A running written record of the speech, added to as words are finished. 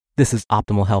This is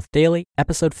Optimal Health Daily,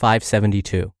 episode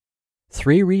 572.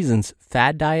 3 reasons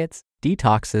fad diets,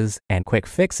 detoxes, and quick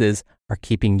fixes are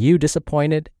keeping you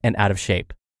disappointed and out of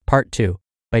shape. Part 2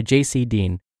 by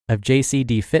Deen of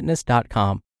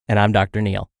jcdfitness.com, and I'm Dr.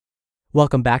 Neil.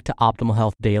 Welcome back to Optimal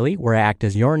Health Daily, where I act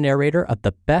as your narrator of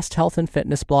the best health and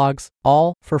fitness blogs,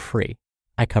 all for free.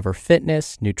 I cover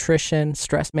fitness, nutrition,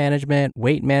 stress management,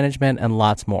 weight management, and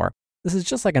lots more. This is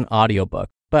just like an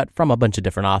audiobook, but from a bunch of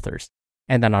different authors.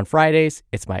 And then on Fridays,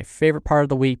 it's my favorite part of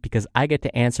the week because I get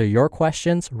to answer your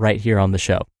questions right here on the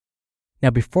show. Now,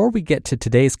 before we get to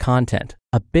today's content,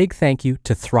 a big thank you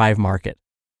to Thrive Market.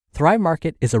 Thrive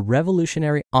Market is a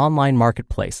revolutionary online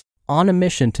marketplace on a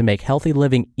mission to make healthy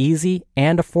living easy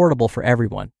and affordable for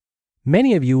everyone.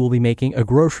 Many of you will be making a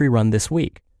grocery run this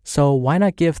week, so why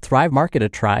not give Thrive Market a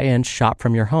try and shop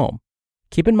from your home?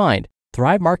 Keep in mind,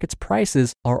 Thrive Market's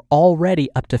prices are already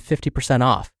up to 50%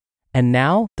 off. And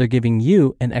now they're giving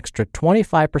you an extra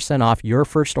 25% off your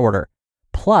first order,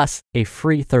 plus a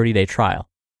free 30-day trial.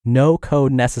 No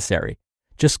code necessary.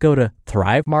 Just go to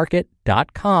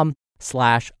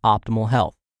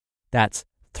thrivemarket.com/optimalhealth. That's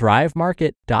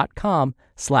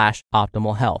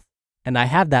thrivemarket.com/optimalhealth. And I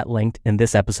have that linked in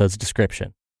this episode's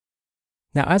description.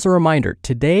 Now, as a reminder,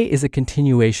 today is a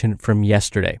continuation from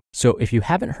yesterday. So if you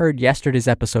haven't heard yesterday's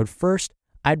episode first,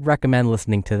 I'd recommend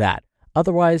listening to that.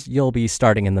 Otherwise, you'll be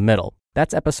starting in the middle.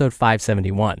 That's episode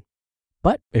 571.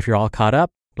 But if you're all caught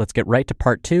up, let's get right to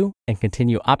part 2 and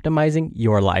continue optimizing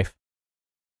your life.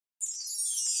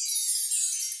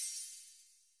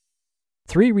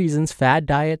 3 reasons fad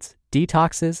diets,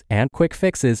 detoxes, and quick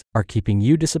fixes are keeping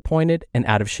you disappointed and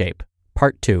out of shape.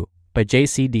 Part 2 by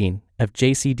Deen of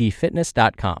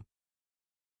jcdfitness.com.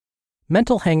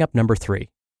 Mental hangup number 3.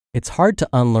 It's hard to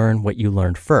unlearn what you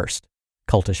learned first.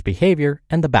 Cultish behavior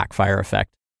and the backfire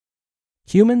effect.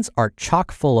 Humans are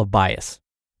chock full of bias,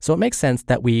 so it makes sense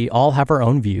that we all have our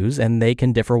own views and they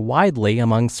can differ widely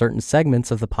among certain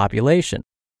segments of the population.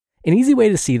 An easy way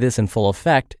to see this in full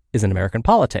effect is in American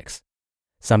politics.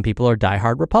 Some people are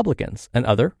diehard Republicans and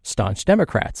other staunch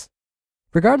Democrats.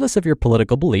 Regardless of your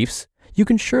political beliefs, you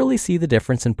can surely see the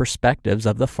difference in perspectives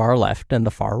of the far left and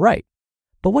the far right.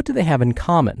 But what do they have in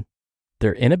common?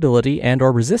 Their inability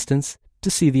and/or resistance to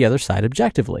see the other side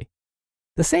objectively.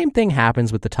 The same thing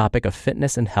happens with the topic of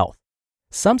fitness and health.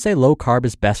 Some say low carb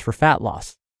is best for fat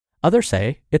loss. Others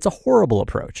say it's a horrible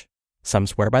approach. Some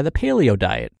swear by the paleo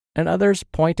diet, and others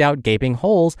point out gaping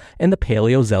holes in the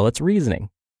paleo zealots'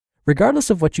 reasoning. Regardless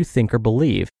of what you think or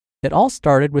believe, it all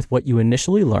started with what you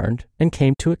initially learned and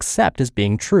came to accept as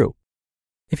being true.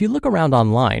 If you look around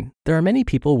online, there are many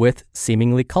people with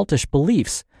seemingly cultish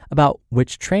beliefs about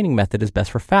which training method is best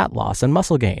for fat loss and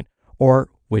muscle gain, or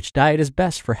which diet is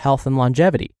best for health and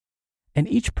longevity. And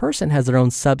each person has their own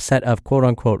subset of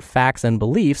quote-unquote facts and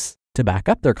beliefs to back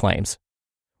up their claims.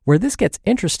 Where this gets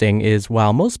interesting is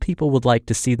while most people would like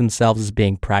to see themselves as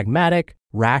being pragmatic,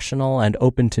 rational, and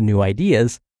open to new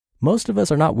ideas, most of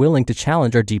us are not willing to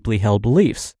challenge our deeply held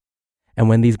beliefs. And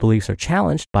when these beliefs are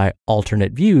challenged by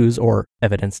alternate views or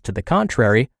evidence to the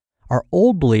contrary, our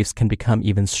old beliefs can become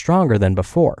even stronger than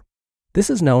before. This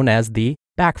is known as the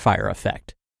backfire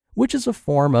effect, which is a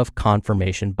form of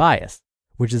confirmation bias,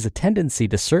 which is a tendency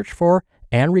to search for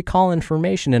and recall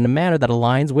information in a manner that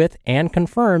aligns with and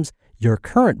confirms your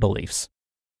current beliefs.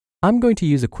 I'm going to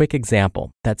use a quick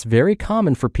example that's very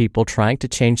common for people trying to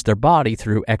change their body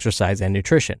through exercise and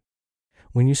nutrition.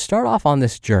 When you start off on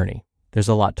this journey, there's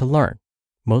a lot to learn.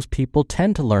 Most people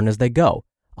tend to learn as they go,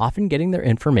 often getting their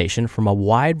information from a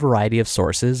wide variety of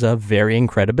sources of varying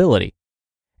credibility.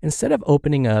 Instead of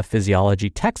opening a physiology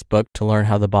textbook to learn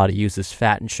how the body uses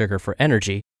fat and sugar for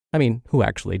energy, I mean, who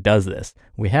actually does this?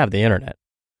 We have the internet.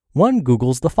 One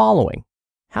Googles the following: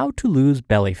 how to lose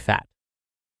belly fat.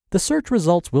 The search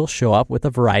results will show up with a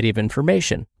variety of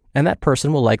information, and that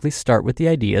person will likely start with the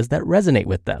ideas that resonate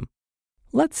with them.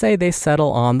 Let's say they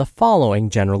settle on the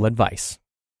following general advice.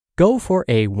 Go for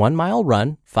a 1-mile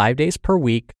run 5 days per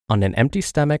week on an empty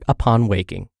stomach upon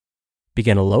waking.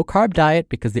 Begin a low-carb diet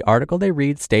because the article they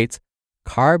read states,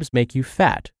 carbs make you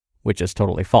fat, which is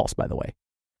totally false, by the way.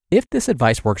 If this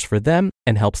advice works for them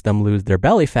and helps them lose their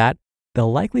belly fat, they'll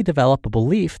likely develop a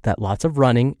belief that lots of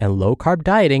running and low-carb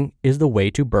dieting is the way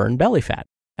to burn belly fat.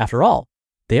 After all,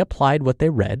 they applied what they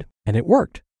read and it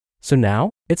worked. So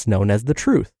now it's known as the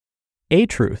truth, a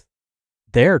truth,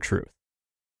 their truth.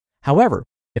 However,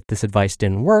 if this advice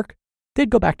didn't work, they'd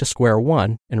go back to square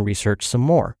one and research some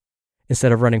more.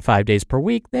 Instead of running 5 days per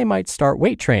week, they might start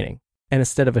weight training. And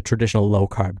instead of a traditional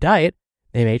low-carb diet,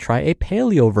 they may try a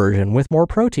paleo version with more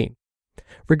protein.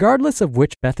 Regardless of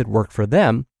which method worked for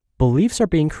them, beliefs are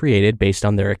being created based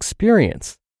on their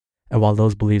experience. And while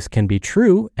those beliefs can be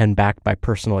true and backed by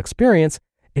personal experience,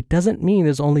 it doesn't mean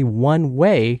there's only one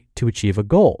way to achieve a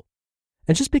goal.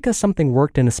 And just because something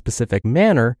worked in a specific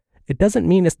manner, it doesn't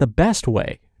mean it's the best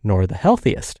way, nor the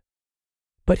healthiest.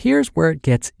 But here's where it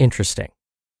gets interesting.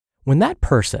 When that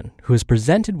person who is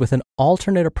presented with an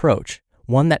alternate approach,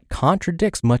 one that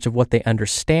contradicts much of what they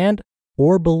understand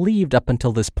or believed up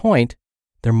until this point,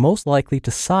 they're most likely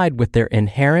to side with their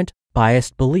inherent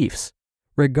biased beliefs,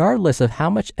 regardless of how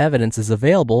much evidence is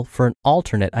available for an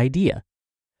alternate idea.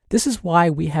 This is why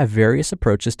we have various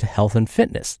approaches to health and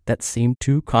fitness that seem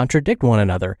to contradict one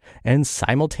another and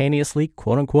simultaneously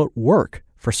quote-unquote work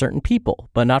for certain people,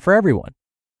 but not for everyone.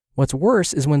 What's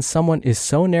worse is when someone is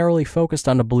so narrowly focused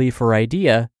on a belief or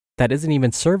idea that isn't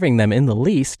even serving them in the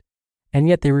least, and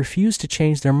yet they refuse to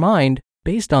change their mind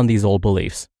based on these old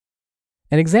beliefs.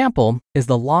 An example is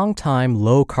the long-time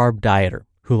low-carb dieter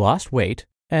who lost weight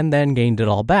and then gained it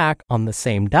all back on the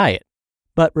same diet,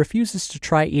 but refuses to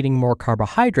try eating more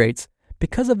carbohydrates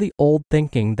because of the old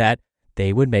thinking that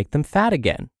they would make them fat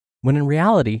again, when in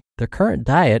reality, their current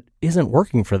diet isn't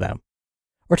working for them.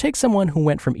 Or take someone who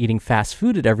went from eating fast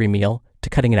food at every meal to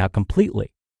cutting it out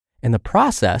completely. In the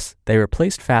process, they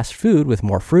replaced fast food with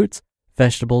more fruits,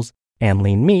 vegetables, and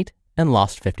lean meat and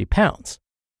lost 50 pounds.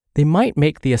 They might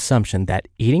make the assumption that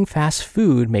eating fast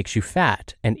food makes you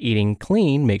fat and eating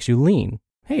clean makes you lean.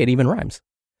 Hey, it even rhymes.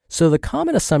 So the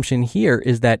common assumption here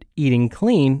is that eating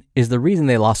clean is the reason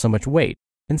they lost so much weight,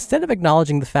 instead of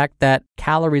acknowledging the fact that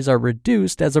calories are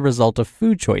reduced as a result of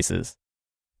food choices.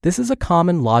 This is a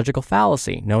common logical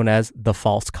fallacy known as the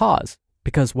false cause,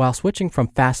 because while switching from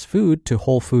fast food to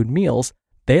whole food meals,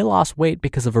 they lost weight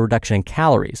because of a reduction in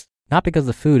calories, not because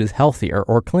the food is healthier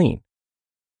or clean.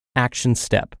 Action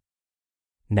step.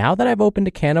 Now that I've opened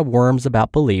a can of worms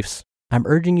about beliefs, I'm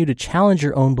urging you to challenge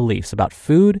your own beliefs about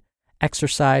food,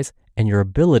 exercise, and your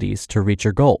abilities to reach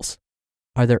your goals.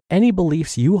 Are there any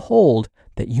beliefs you hold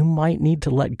that you might need to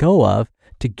let go of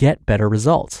to get better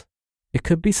results? It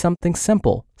could be something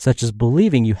simple, such as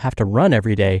believing you have to run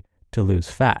every day to lose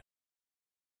fat.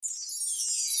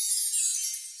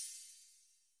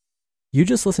 You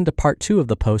just listened to part 2 of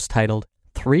the post titled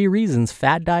 3 Reasons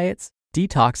Fad Diets,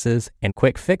 Detoxes, and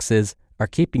Quick Fixes Are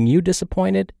Keeping You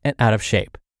Disappointed and Out of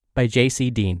Shape by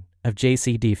Deen of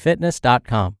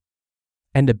jcdfitness.com.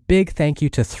 And a big thank you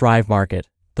to Thrive Market,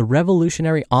 the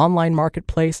revolutionary online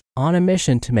marketplace on a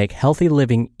mission to make healthy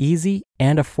living easy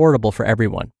and affordable for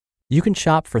everyone. You can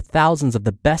shop for thousands of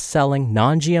the best-selling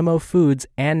non-GMO foods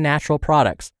and natural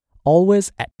products,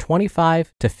 always at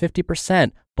 25 to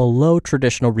 50% below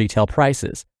traditional retail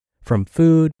prices, from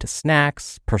food to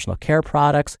snacks, personal care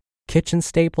products, kitchen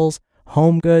staples,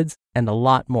 home goods, and a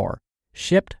lot more,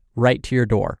 shipped right to your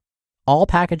door. All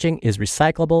packaging is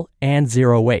recyclable and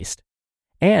zero waste.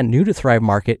 And new to Thrive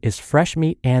Market is fresh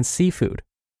meat and seafood.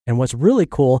 And what's really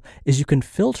cool is you can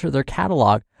filter their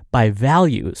catalog by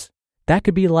values. That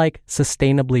could be like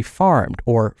sustainably farmed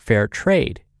or fair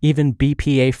trade, even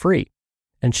BPA free.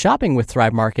 And shopping with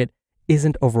Thrive Market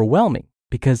isn't overwhelming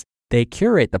because they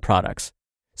curate the products.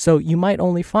 So you might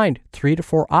only find 3 to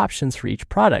 4 options for each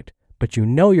product, but you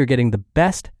know you're getting the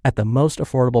best at the most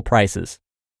affordable prices.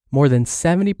 More than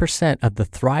 70% of the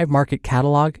Thrive Market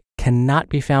catalog cannot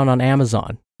be found on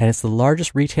Amazon, and it's the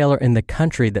largest retailer in the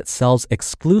country that sells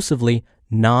exclusively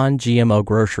non-GMO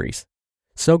groceries.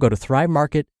 So go to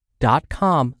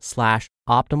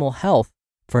thrivemarket.com/optimalhealth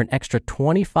for an extra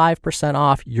 25%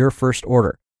 off your first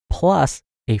order, plus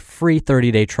a free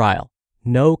 30-day trial.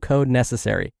 No code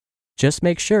necessary. Just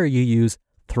make sure you use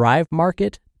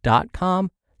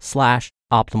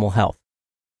thrivemarket.com/optimalhealth.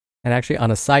 And actually,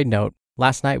 on a side note,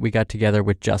 last night we got together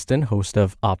with Justin, host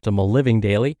of Optimal Living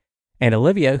Daily, and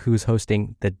Olivia, who's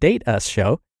hosting the Date Us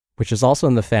show, which is also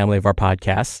in the family of our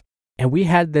podcasts. And we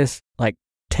had this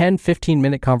 10-15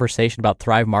 minute conversation about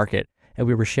Thrive Market, and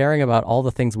we were sharing about all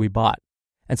the things we bought.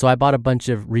 And so I bought a bunch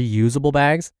of reusable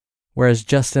bags, whereas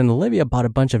Justin and Olivia bought a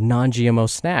bunch of non-GMO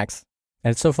snacks.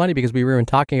 And it's so funny because we were even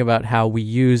talking about how we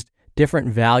used different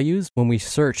values when we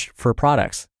searched for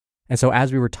products. And so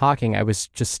as we were talking, I was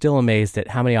just still amazed at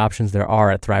how many options there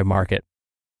are at Thrive Market.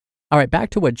 All right,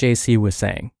 back to what JC was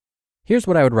saying. Here's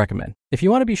what I would recommend. If you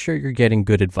want to be sure you're getting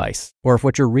good advice, or if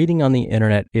what you're reading on the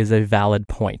internet is a valid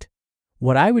point,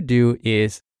 what I would do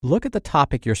is look at the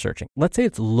topic you're searching. Let's say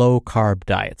it's low-carb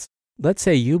diets. Let's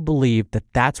say you believe that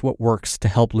that's what works to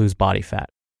help lose body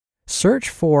fat. Search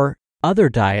for other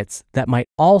diets that might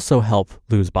also help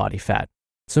lose body fat.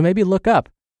 So maybe look up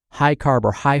high-carb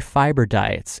or high-fiber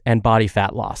diets and body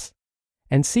fat loss,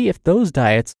 and see if those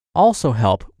diets also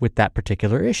help with that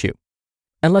particular issue.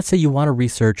 And let's say you want to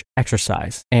research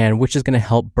exercise and which is going to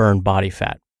help burn body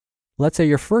fat. let's say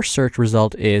your first search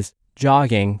result is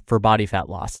jogging for body fat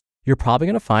loss. You're probably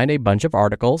going to find a bunch of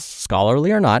articles,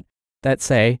 scholarly or not, that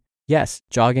say, yes,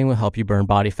 jogging will help you burn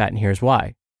body fat and here's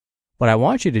why. What I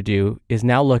want you to do is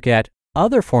now look at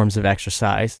other forms of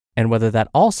exercise and whether that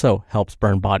also helps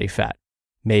burn body fat.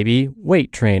 Maybe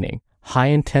weight training, high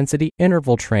intensity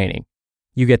interval training.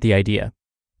 You get the idea.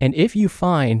 And if you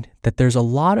find that there's a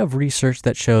lot of research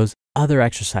that shows other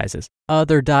exercises,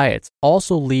 other diets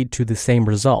also lead to the same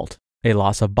result, a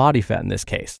loss of body fat in this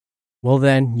case, well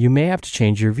then you may have to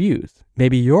change your views.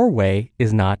 Maybe your way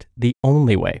is not the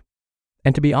only way.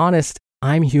 And to be honest,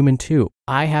 I'm human too.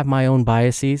 I have my own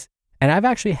biases, and I've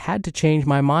actually had to change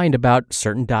my mind about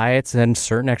certain diets and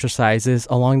certain exercises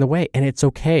along the way, and it's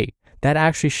okay. That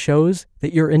actually shows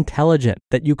that you're intelligent,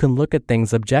 that you can look at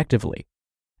things objectively.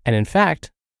 And in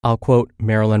fact, I'll quote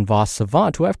Marilyn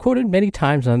Vos-Savant, who I've quoted many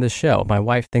times on this show. My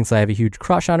wife thinks I have a huge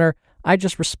crush on her. I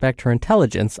just respect her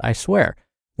intelligence, I swear.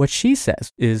 What she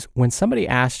says is when somebody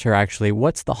asked her actually,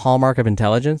 what's the hallmark of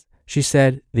intelligence? She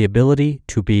said, the ability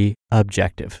to be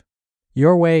objective.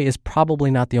 Your way is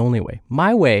probably not the only way.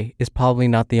 My way is probably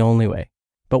not the only way.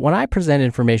 But when I present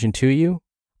information to you,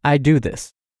 I do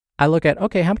this. I look at,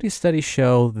 okay, how many studies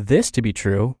show this to be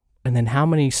true? And then how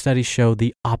many studies show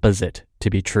the opposite to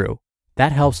be true?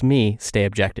 That helps me stay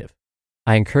objective.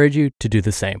 I encourage you to do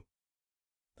the same.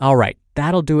 All right,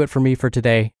 that'll do it for me for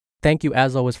today. Thank you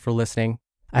as always for listening.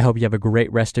 I hope you have a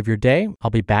great rest of your day. I'll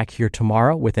be back here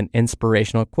tomorrow with an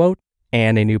inspirational quote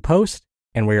and a new post,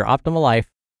 and where your optimal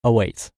life awaits.